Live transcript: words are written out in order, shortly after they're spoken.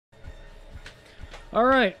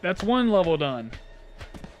Alright, that's one level done.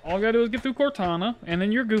 All I gotta do is get through Cortana, and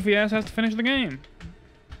then your goofy ass has to finish the game.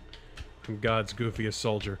 I'm God's goofiest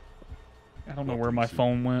soldier. I don't know where my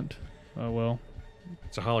phone went. Oh well.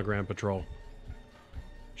 It's a hologram patrol.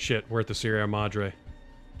 Shit, we're at the Sierra Madre.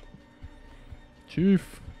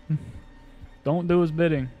 Chief. Don't do his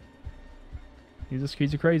bidding.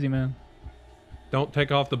 He's a crazy man. Don't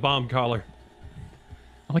take off the bomb collar.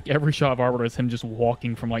 I like every shot of Arbiter is him just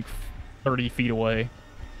walking from like 30 feet away.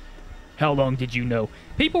 How long did you know?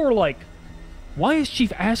 People were like, why is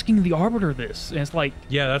Chief asking the Arbiter this? And it's like...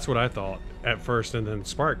 Yeah, that's what I thought at first, and then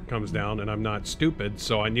Spark comes down, and I'm not stupid,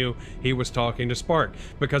 so I knew he was talking to Spark.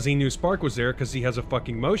 Because he knew Spark was there, because he has a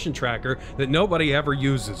fucking motion tracker that nobody ever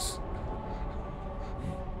uses.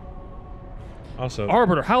 Also...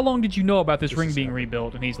 Arbiter, how long did you know about this ring being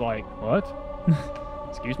rebuilt? And he's like, what?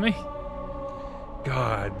 Excuse me?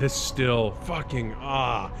 God, this still fucking...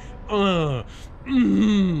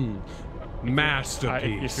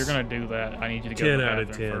 masterpiece. If you're gonna do that, I need you to go 10 to the out of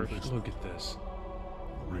bathroom 10. first. Look at this.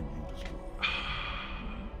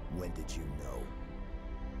 When did you know?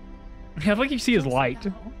 I like you see his light.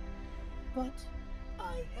 But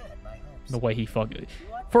I had my hopes. The way he fucking...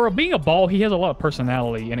 For being a ball, he has a lot of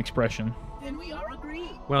personality and expression. Then we are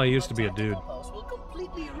agreed. Well, he used to be a dude.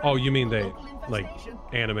 Oh, you mean they, like,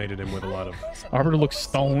 animated him with a lot of... Arbiter looks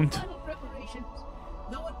stoned.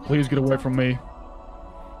 Please get away from me.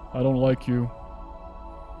 I don't like you.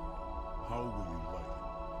 How will you like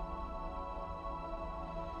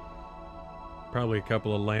it? Probably a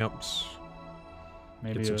couple of lamps.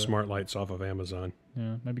 Maybe Get some smart lights off of Amazon.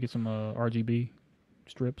 Yeah, maybe get some RGB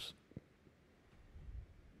strips.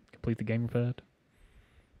 Complete the gamer pad.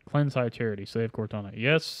 Cleanse High Charity. Save Cortana.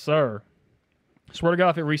 Yes, sir. Swear to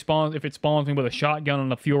God, if it spawns me with a shotgun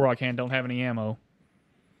and a fuel rod can, don't have any ammo.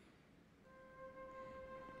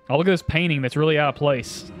 Oh, look at this painting that's really out of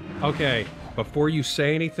place. Okay, before you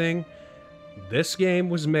say anything, this game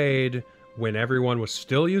was made when everyone was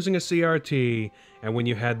still using a CRT, and when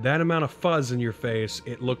you had that amount of fuzz in your face,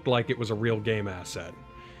 it looked like it was a real game asset.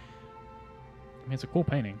 I mean, it's a cool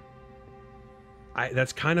painting.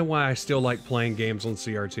 That's kind of why I still like playing games on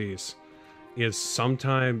CRTs. Is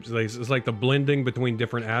sometimes it's like the blending between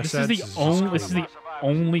different assets. This is the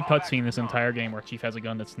only cutscene in this entire game where Chief has a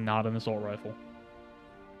gun that's not an assault rifle.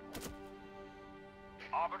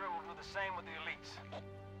 Arbiter will do the same with the elites.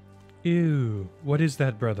 Ew, what is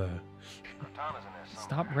that, brother? Cortana's in there somewhere.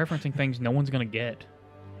 Stop referencing things no one's gonna get.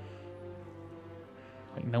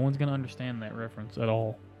 Like, no one's gonna understand that reference at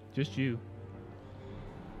all. Just you.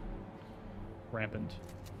 Rampant.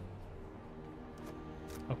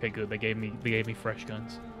 Okay, good. They gave me fresh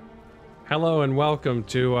guns. Hello and welcome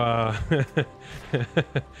to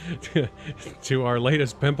to our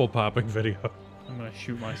latest pimple popping video. I'm gonna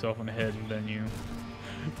shoot myself in the head and then you.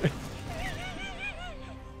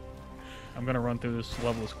 I'm gonna run through this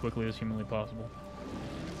level as quickly as humanly possible.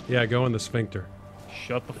 Yeah, go in the sphincter.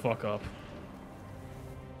 Shut the fuck up.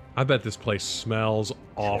 I bet this place smells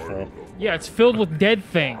awful. Yeah, it's filled with dead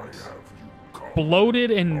things.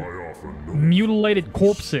 Bloated and mutilated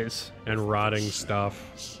corpses. And rotting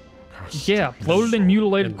stuff. Yeah, bloated and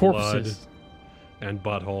mutilated And corpses. blood. And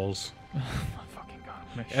buttholes. Oh my fucking god.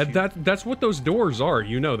 I'm gonna And shoot. that's what those doors are.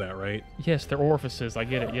 You know that, right? Yes, they're orifices. I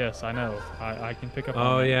get it. Yes, I know. I can pick up on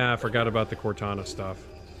Oh that. yeah, I forgot about the Cortana stuff.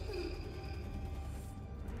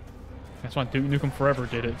 That's why Duke Nukem Forever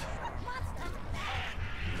did it.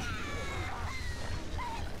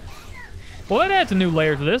 Well, that adds a new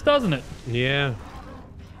layer to this, doesn't it? Yeah.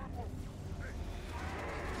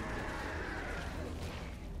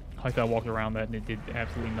 I like that I walked around that and it did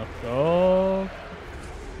absolutely nothing. Oh.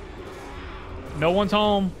 No one's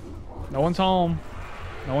home. No one's home.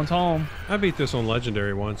 No one's home. I beat this on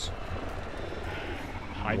Legendary once.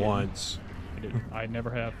 I didn't. Once. I didn't. I never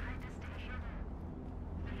have.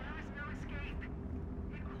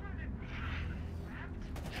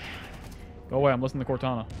 Go away, I'm listening to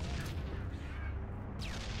Cortana.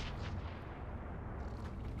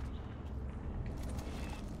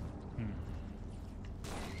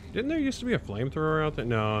 Didn't there used to be a flamethrower out there?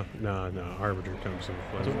 No. Arbiter comes in with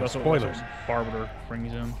flames. That's Spoilers. what Arbiter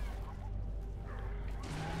brings in.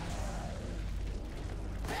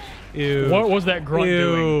 Ew. What was that grunt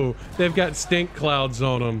doing? Ew. They've got stink clouds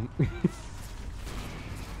on them.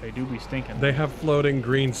 They do be stinking. They have floating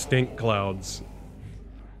green stink clouds.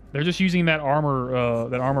 They're just using that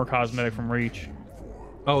armor cosmetic from Reach.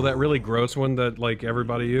 Oh, that really gross one that like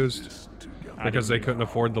everybody used because they couldn't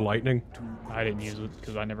afford the lightning. I didn't use it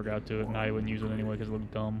because I never got to it, and I wouldn't use it anyway because it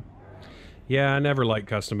looked dumb. Yeah, I never liked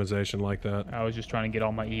customization like that. I was just trying to get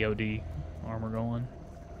all my EOD armor going.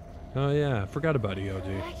 Oh yeah, I forgot about EOD.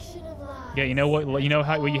 Direction of life. Yeah, you know what? You know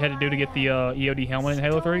what you had to do to get the EOD helmet in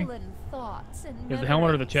Halo 3? Stolen thoughts and It was the helmet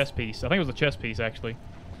or the memories. chest piece. I think it was the chest piece, actually.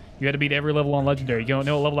 You had to beat every level on Legendary. You don't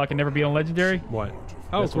know what level I can never beat on Legendary? What?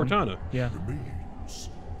 Oh, This one. Cortana. Yeah.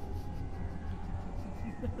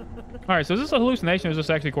 Alright, so is this a hallucination or is this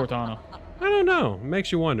actually Cortana? I don't know. It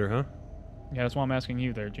makes you wonder, huh? Yeah, that's why I'm asking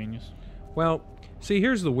you there, genius. Well, see,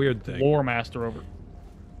 here's the weird thing. Lore master over.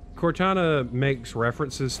 Cortana makes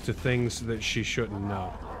references to things that she shouldn't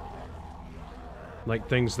know. Like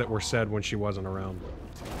things that were said when she wasn't around.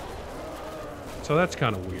 So that's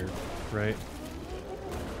kind of weird, right?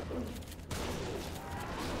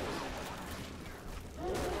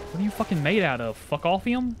 What are you fucking made out of? Fuck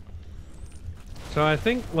offium? So I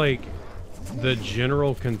think, like, the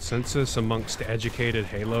general consensus amongst educated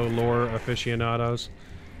Halo lore aficionados,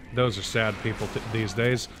 those are sad people these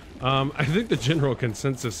days, I think the general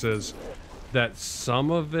consensus is that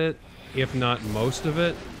some of it, if not most of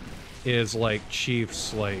it, is, like,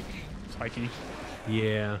 Chief's, like... Psyche.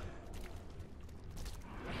 Yeah.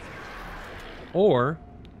 Or,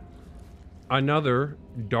 another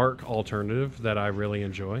dark alternative that I really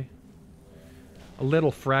enjoy. A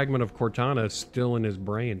little fragment of Cortana is still in his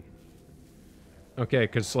brain. Okay,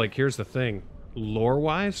 because, like, here's the thing.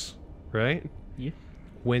 Lore-wise, right? Yeah.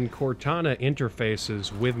 When Cortana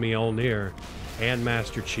interfaces with Mjolnir and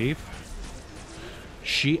Master Chief,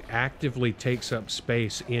 she actively takes up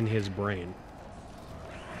space in his brain.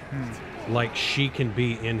 Like, she can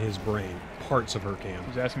be in his brain. Parts of her can.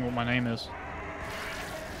 He's asking what my name is.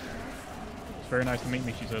 It's very nice to meet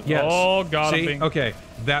me, she says. Yes. Oh, God, See? I'm being... Okay,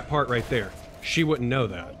 that part right there. She wouldn't know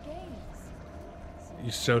that.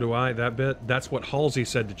 So do I, that bit. That's what Halsey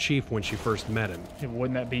said to Chief when she first met him. Yeah,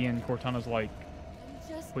 wouldn't that be in Cortana's, like...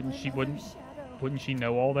 Just Wouldn't she, another wouldn't... shadow. Wouldn't she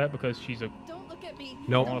know all that because she's a Don't look at me.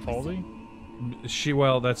 Nope. one of Halsey?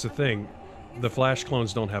 Well, that's the thing. The Flash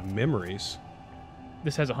clones don't have memories.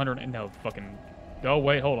 This has 100... No, fucking... Oh,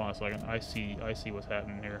 wait, hold on a second. I see what's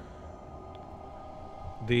happening here.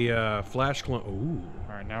 The Flash clone... Ooh.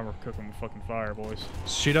 Alright, now we're cooking with fucking fire, boys.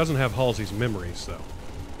 She doesn't have Halsey's memories, though.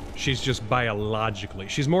 She's just biologically...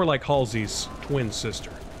 She's more like Halsey's twin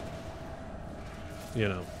sister. You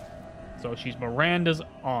know. So she's Miranda's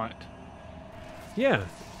aunt. Yeah.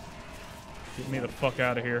 Get me the fuck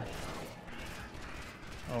out of here.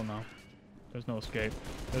 Oh no. There's no escape.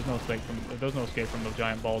 There's no escape from the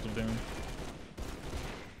giant balls of doom.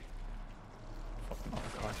 Fuck my,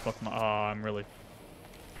 oh god, fuck my, I'm really...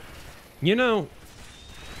 You know,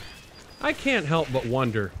 I can't help but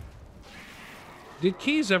wonder, did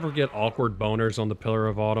Keyes ever get awkward boners on the Pillar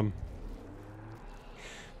of Autumn?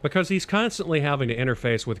 Because he's constantly having to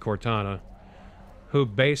interface with Cortana, who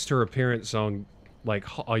based her appearance on, like,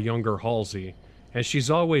 a younger Halsey, and she's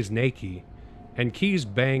always naked, and Keyes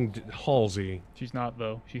banged Halsey. She's not,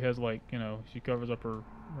 though. She has, like, you know, she covers up her...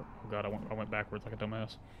 Oh god, I went backwards like a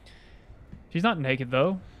dumbass. She's not naked,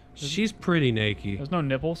 though. She's pretty naked. There's no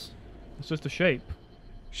nipples. It's just a shape.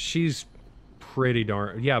 She's pretty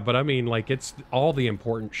darn... Yeah, but I mean, like, it's all the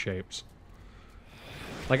important shapes.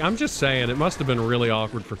 Like, I'm just saying, it must have been really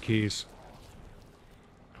awkward for Keyes.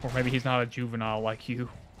 Or maybe he's not a juvenile like you.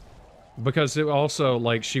 Because it also,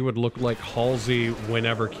 like, she would look like Halsey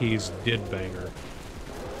whenever Keyes did bang her.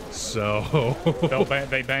 So...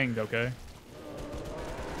 They banged, okay?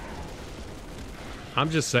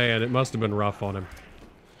 I'm just saying, it must have been rough on him.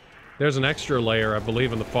 There's an extra layer, I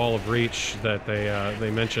believe, in the Fall of Reach that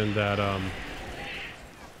they mentioned that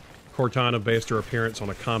Cortana based her appearance on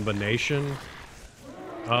a combination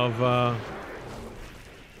of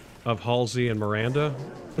Halsey and Miranda.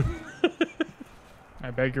 I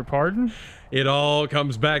beg your pardon? It all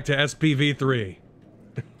comes back to SPV3.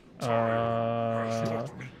 Alright,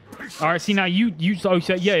 see, now you oh,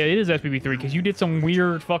 so, yeah, it is SPB3, because you did some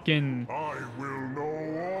weird fucking... I will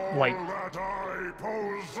know all Like- that I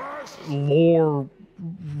possess. lore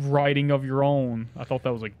writing of your own. I thought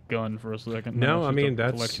that was a gun for a second. No, it's I just mean, a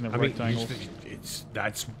that's... collection of I mean, rectangles.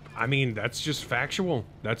 that's just factual.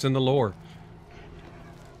 That's in the lore.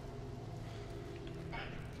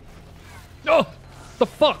 Oh! The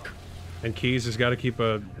fuck? And Keyes has got to keep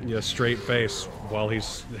a straight face while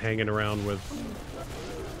he's hanging around with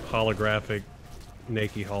holographic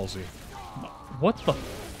naked Halsey. What the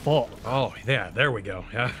fuck? Oh, yeah, there we go.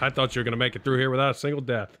 Yeah, I thought you were going to make it through here without a single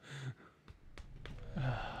death.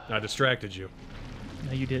 I distracted you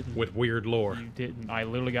No, you didn't. with weird lore. You didn't. I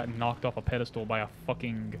literally got knocked off a pedestal by a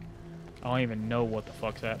fucking... I don't even know what the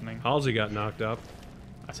fuck's happening. Halsey got knocked up.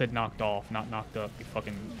 I said knocked off, not knocked up, you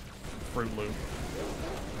fucking Fruit Loop.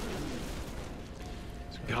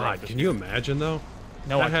 God, can you imagine, though?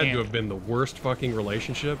 No, that I had can't. to have been the worst fucking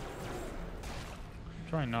relationship.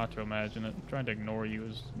 trying not to imagine it. I'm trying to ignore you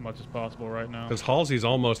as much as possible right now. Because Halsey's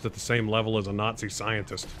almost at the same level as a Nazi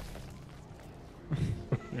scientist.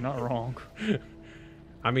 You're not wrong.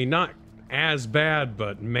 I mean, not as bad,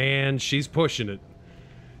 but man, she's pushing it.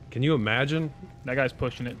 Can you imagine? That guy's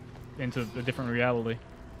pushing it into a different reality.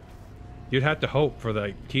 You'd have to hope, for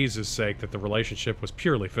the Keys' sake, that the relationship was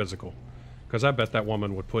purely physical. Because I bet that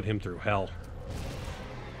woman would put him through hell.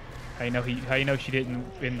 How you know she didn't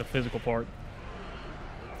in the physical part?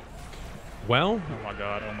 Well, Oh my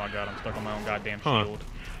god, I'm stuck on my own goddamn Huh. shield.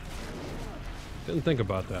 didn't think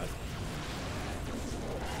about that.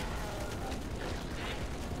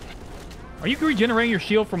 Are you regenerating your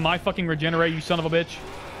shield from my fucking regenerate, you son of a bitch?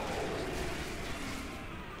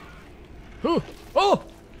 Oh! Oh!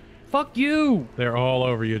 Fuck you! They're all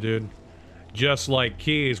over you, dude. Just like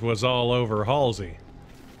Keys was all over Halsey.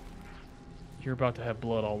 You're about to have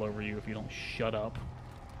blood all over you if you don't shut up.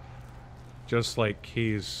 Just like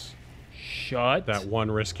Keys, Shut. that one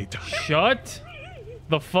risky time. Shut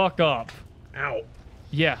the fuck up. Ow.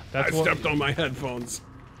 Yeah, that's I what. stepped on my headphones.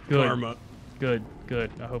 Good. Karma. Good,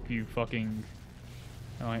 good. I hope you fucking.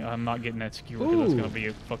 I'm not getting that skewer because it's Ooh. gonna be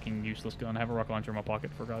a fucking useless gun. I have a rocket launcher in my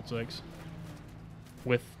pocket, for God's sakes.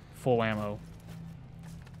 With full ammo.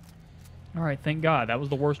 Alright, thank God. That was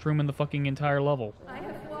the worst room in the fucking entire level. I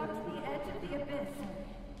have walked the edge of the abyss.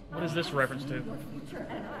 What is this reference to? Your future,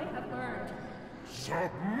 and I have learned.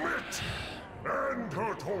 Submit! End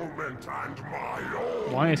her torment and my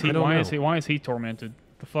own! Why is he? I don't know. Why is he tormented?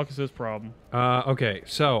 The fuck is his problem? Okay,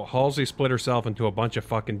 so Halsey split herself into a bunch of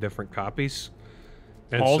fucking different copies.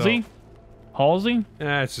 And Halsey? So, Halsey?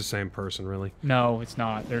 it's the same person, really. No, it's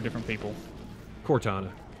not. They're different people.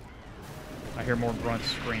 Cortana. I hear more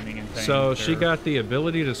grunts screaming and pain. So she They're- got the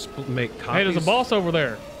ability to make copies. Hey, there's a boss over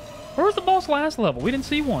there. Where was the boss last level? We didn't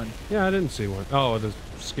see one. Yeah, I didn't see one. Oh, the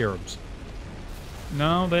scarabs.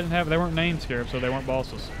 No, they didn't have. They weren't named scarabs, so they weren't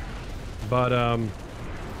bosses. But,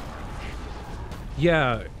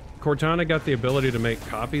 yeah, Cortana got the ability to make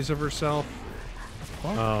copies of herself.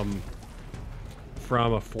 Fuck.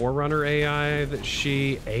 From a Forerunner AI that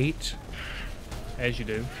she ate. As you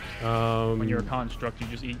do. When you're a construct, you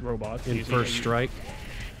just eat robots. In You First eat- Strike.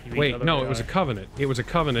 you eat Wait, other no, AI. it was a Covenant. It was a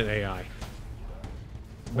Covenant AI.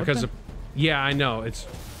 Because the- of... Yeah, I know. It's...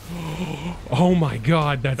 Oh my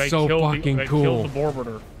god, that's They so killed fucking they cool. killed the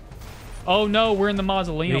Orbiter. Oh no, we're in the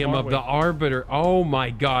mausoleum. Name aren't of we? the Arbiter. Oh my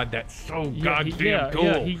god, that's so Yeah, goddamn cool.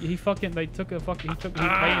 Yeah, he fucking. They took a fucking. They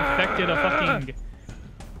infected a fucking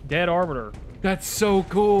dead Arbiter. That's so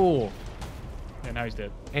cool. And now he's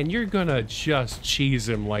dead. And you're gonna just cheese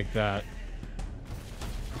him like that.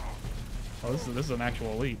 Oh, this is an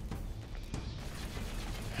actual elite.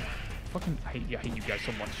 Fucking, I hate you guys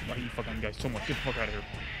so much. I hate you fucking guys so much. Get the fuck out of here.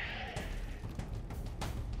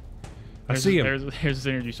 I see him. Here's his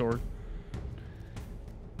energy sword.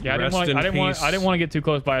 Yeah, Rest I in didn't want peace. to get too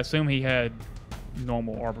close, but I assume he had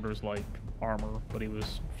normal arbiters like armor, but he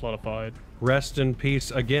was floodified. Rest in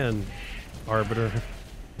peace again, Arbiter.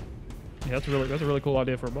 Yeah, that's a really cool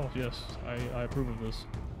idea for a boss. Yes, I approve of this.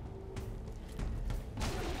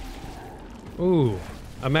 Ooh.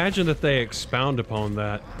 Imagine that they expound upon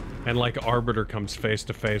that, and like Arbiter comes face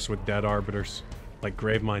to face with dead Arbiters. Like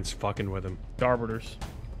Gravemind's fucking with him. The arbiters.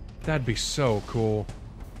 That'd be so cool.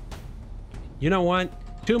 You know what?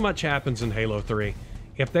 Too much happens in Halo 3.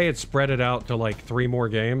 If they had spread it out to like 3 more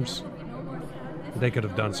games, they could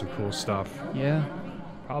have done some cool stuff. Yeah,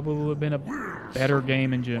 probably would have been a better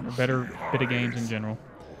game in general, better bit of games in general.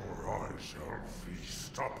 I shall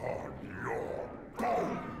feast upon your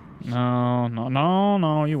bones!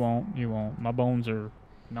 No, you won't. You won't. My bones are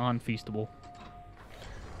non-feastable.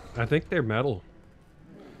 I think they're metal.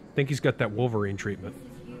 I think he's got that Wolverine treatment.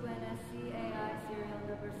 UNSC AI serial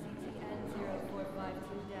number CTN0452-9.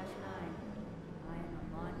 I am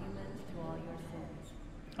a monument to all your sins.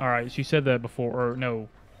 All right, she said that before, or no,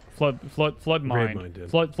 flood mine, Gravemind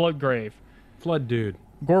did. flood grave. Flood dude.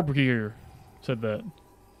 Gorbgear said that. Is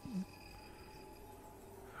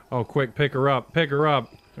Oh, quick, pick her up. Pick her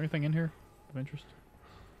up. there anything in here of interest?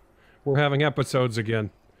 We're having episodes again.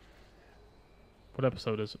 What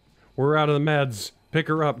episode is it? We're out of the meds. Pick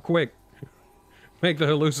her up, quick. Make the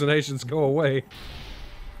hallucinations go away.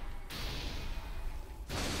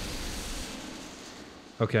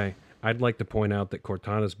 Okay, I'd like to point out that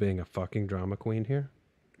Cortana's being a fucking drama queen here.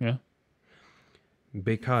 Yeah.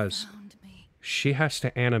 Because she has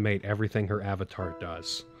to animate everything her avatar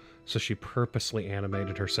does. So she purposely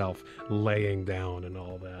animated herself laying down and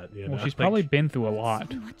all that. You know? Well, she's Like, probably been through a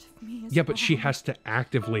lot. yeah, but she has to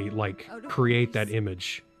actively, like, create that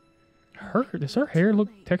image. Does her hair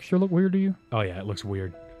texture look weird to you? Oh yeah, it looks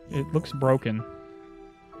weird. It looks broken.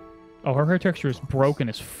 Oh, her hair texture is broken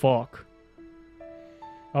as fuck.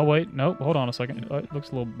 Oh, wait. Nope. Hold on a second. It looks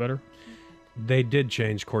a little better. They did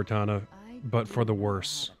change Cortana, but for the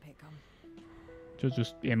worse.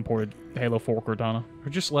 Just imported Halo 4 Cortana. Or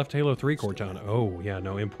just left Halo 3 Cortana. Oh, yeah,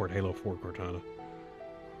 no, import Halo 4 Cortana.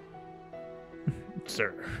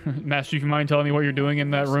 Sir. Master, if you mind telling me what you're doing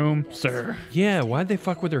in that room? Sir. Yeah, why'd they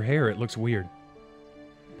fuck with her hair? It looks weird.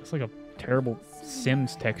 It's like a terrible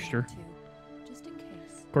Sims texture. Just in case.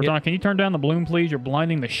 Cortana, can you turn down the bloom, please? You're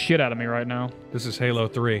blinding the shit out of me right now. This is Halo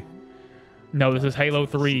 3. No, this is Halo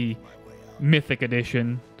 3 Mythic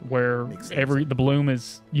Edition, where the bloom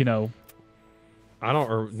is, you know... I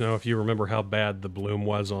don't know if you remember how bad the bloom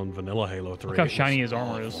was on vanilla Halo 3. Look how shiny his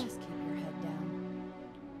armor is. Just keep your head down.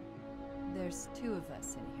 There's two of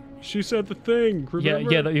us in here now. She said the thing,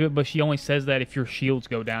 remember? Yeah, but she only says that if your shields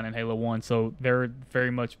go down in Halo 1, so it's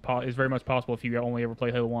very much possible if you only ever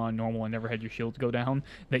played Halo 1 on normal and never had your shields go down,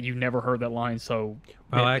 that you never heard that line, so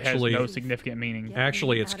Well, it actually- has no significant meaning.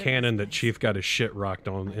 Actually, it's canon that Chief got his shit rocked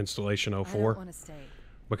on Installation I don't 04 want to stay.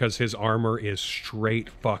 because his armor is straight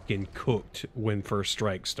fucking cooked when First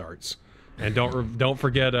Strike starts. And don't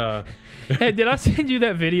forget, Hey, did I send you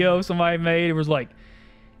that video somebody made? It was like,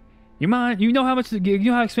 you know how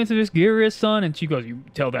expensive this gear is, son? And she goes, you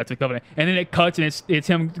tell that to Covenant. And then it cuts and it's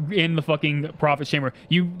him in the fucking prophet chamber.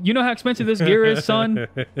 You know how expensive this gear is, son?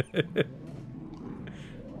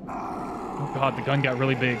 Oh god, the gun got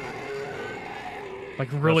really big. Like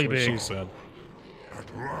really that's what big. she said.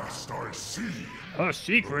 At last I see. Her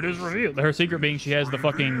secret is revealed. Her secret being she has the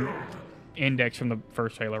fucking index from the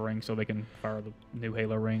first Halo ring, so they can fire the new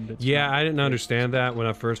Halo ring. That's Yeah, not- I didn't understand that when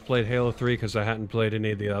I first played Halo 3 because I hadn't played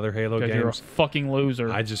any of the other Halo Because you're a games. fucking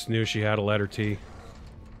loser. I just knew she had a letter T.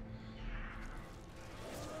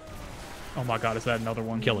 Oh my god, is that another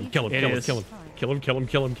one? Kill him, kill him, It kill him, is. kill him. Kill him, kill him,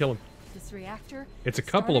 kill him, kill him. This reactor. It's a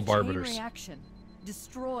couple of start a chain Arbiters. Reaction.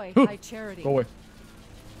 Destroy Whew. High Charity. Go away.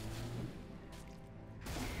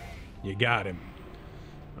 You got him.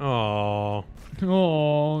 Oh,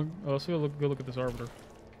 Oh, let's go look at this Arbiter.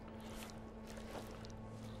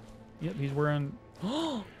 Yep, he's wearing...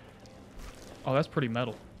 Oh, that's pretty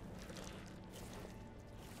metal.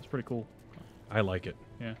 That's pretty cool. I like it.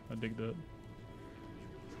 Yeah, I dig that.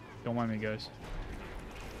 Don't mind me, guys.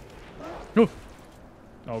 Oh,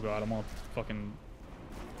 oh god, I'm gonna fucking...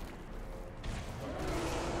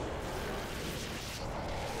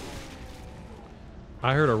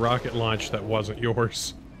 I heard a rocket launch that wasn't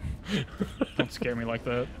yours. Don't scare me like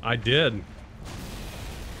that. I did. You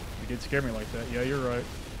did scare me like that. Yeah, you're right.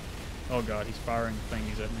 Oh god, he's firing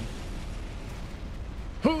thingies at me.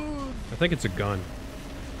 I think it's a gun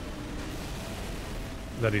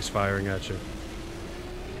that he's firing at you.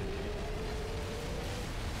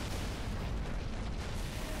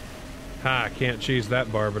 Ha, can't cheese that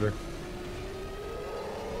Barbiter.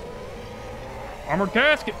 Armored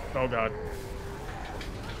casket! Oh god.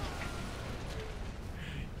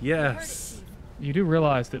 Yes. You do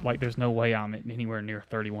realize that, like, there's no way I'm at anywhere near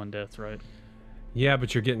 31 deaths, right? Yeah,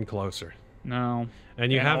 but you're getting closer. No.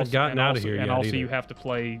 And you haven't also- gotten and out of also- here and yet also either. you have to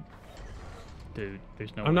play... Dude,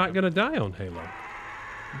 there's no I'm way not gonna die on Halo.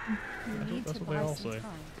 You need that's to what they buy all some say.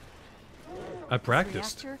 time. I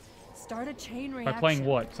practiced Reactor, start a chain By reaction. playing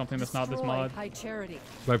what? Something that's not this Destroy mod? High Charity.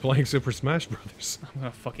 by playing Super Smash Brothers. I'm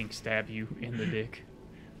gonna fucking stab you in the dick.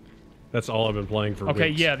 That's all I've been playing for Okay,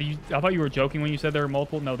 weeks. yeah, I thought you were joking when you said there were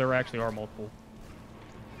multiple. No, there actually are multiple.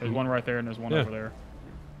 There's one right there and there's one Yeah. over there.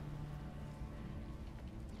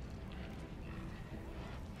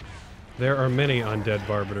 There are many undead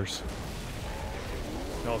Barbiters.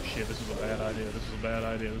 Oh shit, this is a bad idea. This is a bad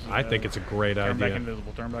idea. This is I bad. think it's a great Turn back idea.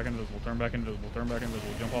 invisible, turn back invisible, turn back invisible, turn back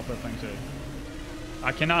invisible. Jump off that thing's head.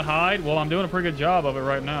 I cannot hide? Well, I'm doing a pretty good job of it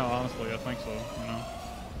right now, honestly. I think so, you know.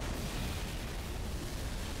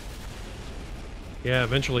 Yeah,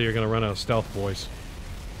 eventually you're gonna run out of stealth boys.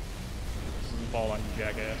 This is a ball like you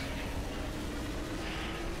jackass.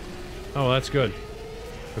 Oh, that's good.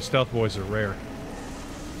 The stealth boys are rare.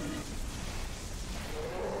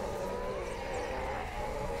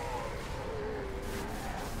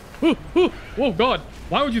 Oh god,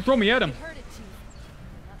 why would you throw me at him? Heard it, Chief.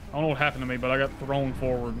 I don't know what happened to me, but I got thrown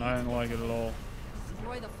forward and I didn't like it at all.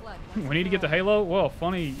 Destroy the flood. We need to get to Halo? Well,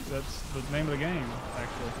 funny, that's the name of the game,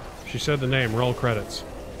 actually. She said the name. Roll credits.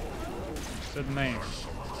 Said the name.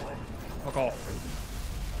 Fuck off.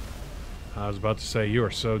 I was about to say you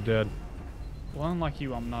are so dead. Well, unlike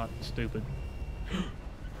you, I'm not stupid.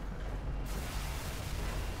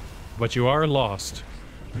 But you are lost.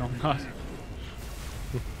 No, I'm not.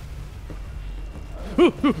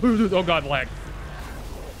 Oh god, lag.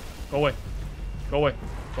 Go away. Go away.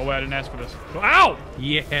 Go away, I didn't ask for this. Go, ow!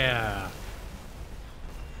 Yeah.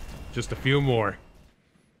 Just a few more.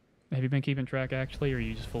 Have you been keeping track, actually, or are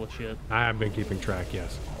you just full of shit? I've been keeping track,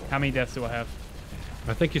 yes. How many deaths do I have?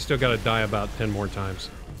 I think you still gotta die about 10 more times.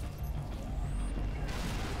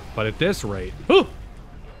 But at this rate... Ooh!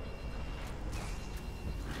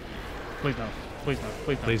 Please no. Please no.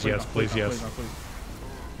 Please no. Please yes, no, please no, yes. Please no, please.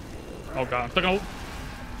 Oh god, I'm stuck on...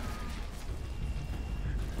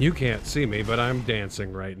 You can't see me, but I'm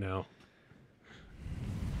dancing right now.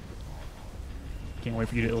 Can't wait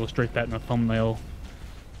for you to illustrate that in a thumbnail.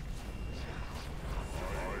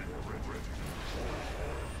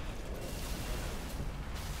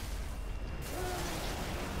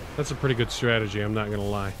 That's a pretty good strategy, I'm not gonna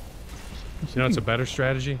lie. You know what's a better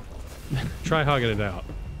strategy? Try hugging it out.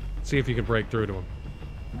 See if you can break through to him.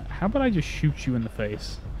 How about I just shoot you in the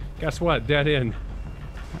face? Guess what? Dead end.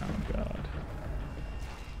 Oh god.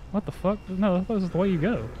 What the fuck? No, that was the way you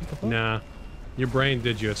go. What the fuck? Nah. Your brain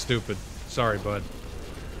did you a stupid. Sorry, bud.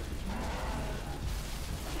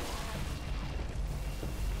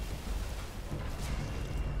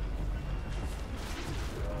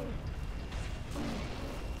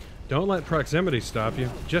 Don't let proximity stop you.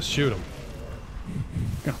 Just shoot him.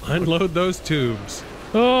 Unload those tubes.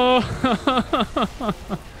 Oh!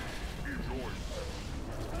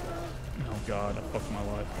 Oh god, I fucked my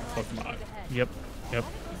life. I fucked my... Yep.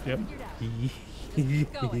 I'm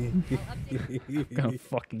gonna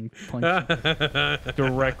fucking punch you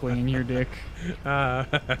directly in your dick.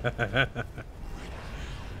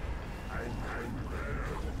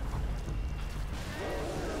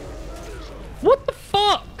 What the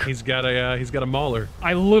fuck? He's got a mauler.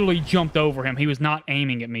 I literally jumped over him. He was not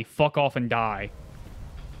aiming at me. Fuck off and die.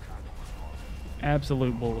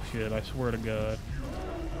 Absolute bullshit, I swear to God.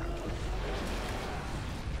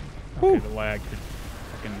 Okay, the lag could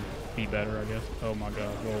fucking be better, I guess. Oh my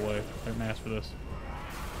god, go away. I didn't ask for this.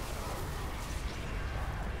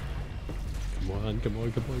 Come on, come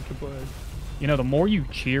on, come on, come on. You know, the more you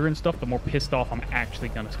cheer and stuff, the more pissed off I'm actually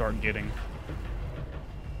gonna start getting.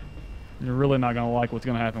 You're really not gonna like what's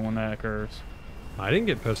gonna happen when that occurs. I didn't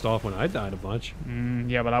get pissed off when I died a bunch.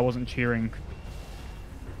 Yeah, but I wasn't cheering.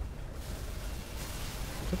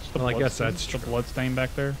 Well, I guess that's the blood stain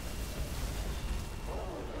back there.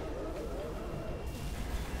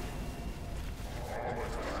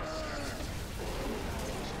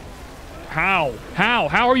 How?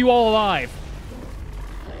 How are you all alive?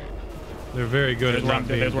 They're very good at not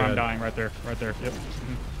being There's where I'm dead. dying, right there. Right there. Yep.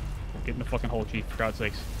 Get in the fucking hole, Chief, for God's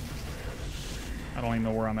sakes. I don't even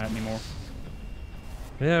know where I'm at anymore.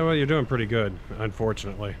 Yeah, well, you're doing pretty good,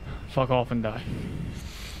 unfortunately. Fuck off and die.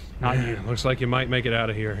 Not you. Looks like you might make it out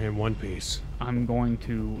of here in one piece. I'm going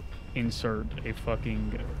to insert a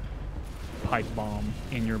fucking pipe bomb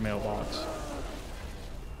in your mailbox.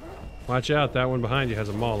 Watch out, that one behind you has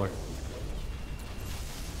a mauler.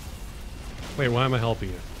 Wait, why am I helping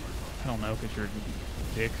you? I don't know, because you're a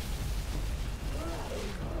dick.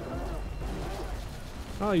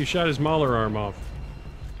 Oh, you shot his mauler arm off.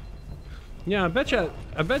 Yeah, I bet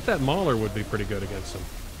that mauler would be pretty good against him.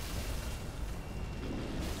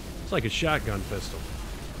 It's like a shotgun pistol.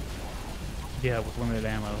 Yeah, with limited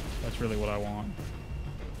ammo. That's really what I want.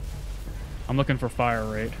 I'm looking for fire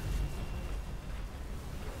rate.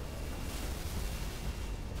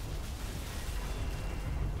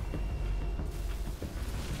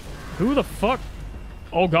 Who the fuck?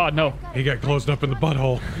 Oh god, no. He got closed up in the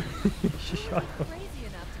butthole.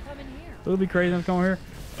 It would be crazy to come here.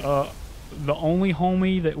 The only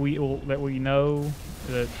homie that we know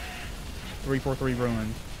that 343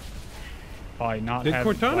 ruined by not Did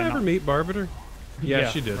having. Cortana ever meet Barbiter? Yeah,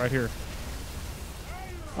 she did. Right here.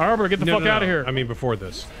 Arbiter, get the fuck out of here. I mean, before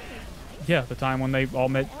this. Yeah, the time when they all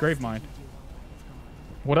met Gravemind.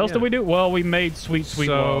 What else did we do? Well, we made sweet love.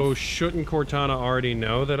 So shouldn't Cortana already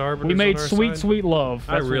know that Arbiter's We made on our sweet side? love.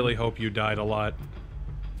 I really hope you died a lot.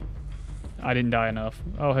 I didn't die enough.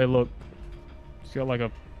 Oh, hey, look. It's got like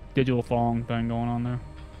a digital thong thing going on there.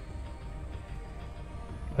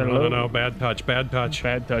 Hello? No, bad touch, bad touch.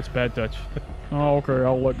 Bad touch, bad touch. Oh, okay,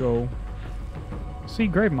 I'll let go. See,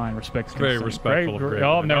 Gravemind respects Very consent. respectful of Gravemind.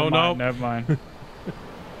 Oh, never No, mind, no. never mind.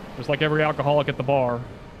 Just like every alcoholic at the bar.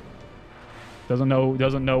 Doesn't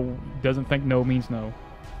think no means no.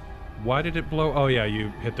 Why did it blow? Oh yeah, you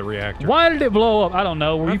hit the reactor. Why did it blow up? I don't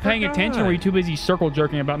know. Were I you paying attention or forgot. were you too busy circle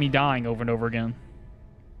jerking about me dying over and over again?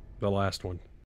 The last one.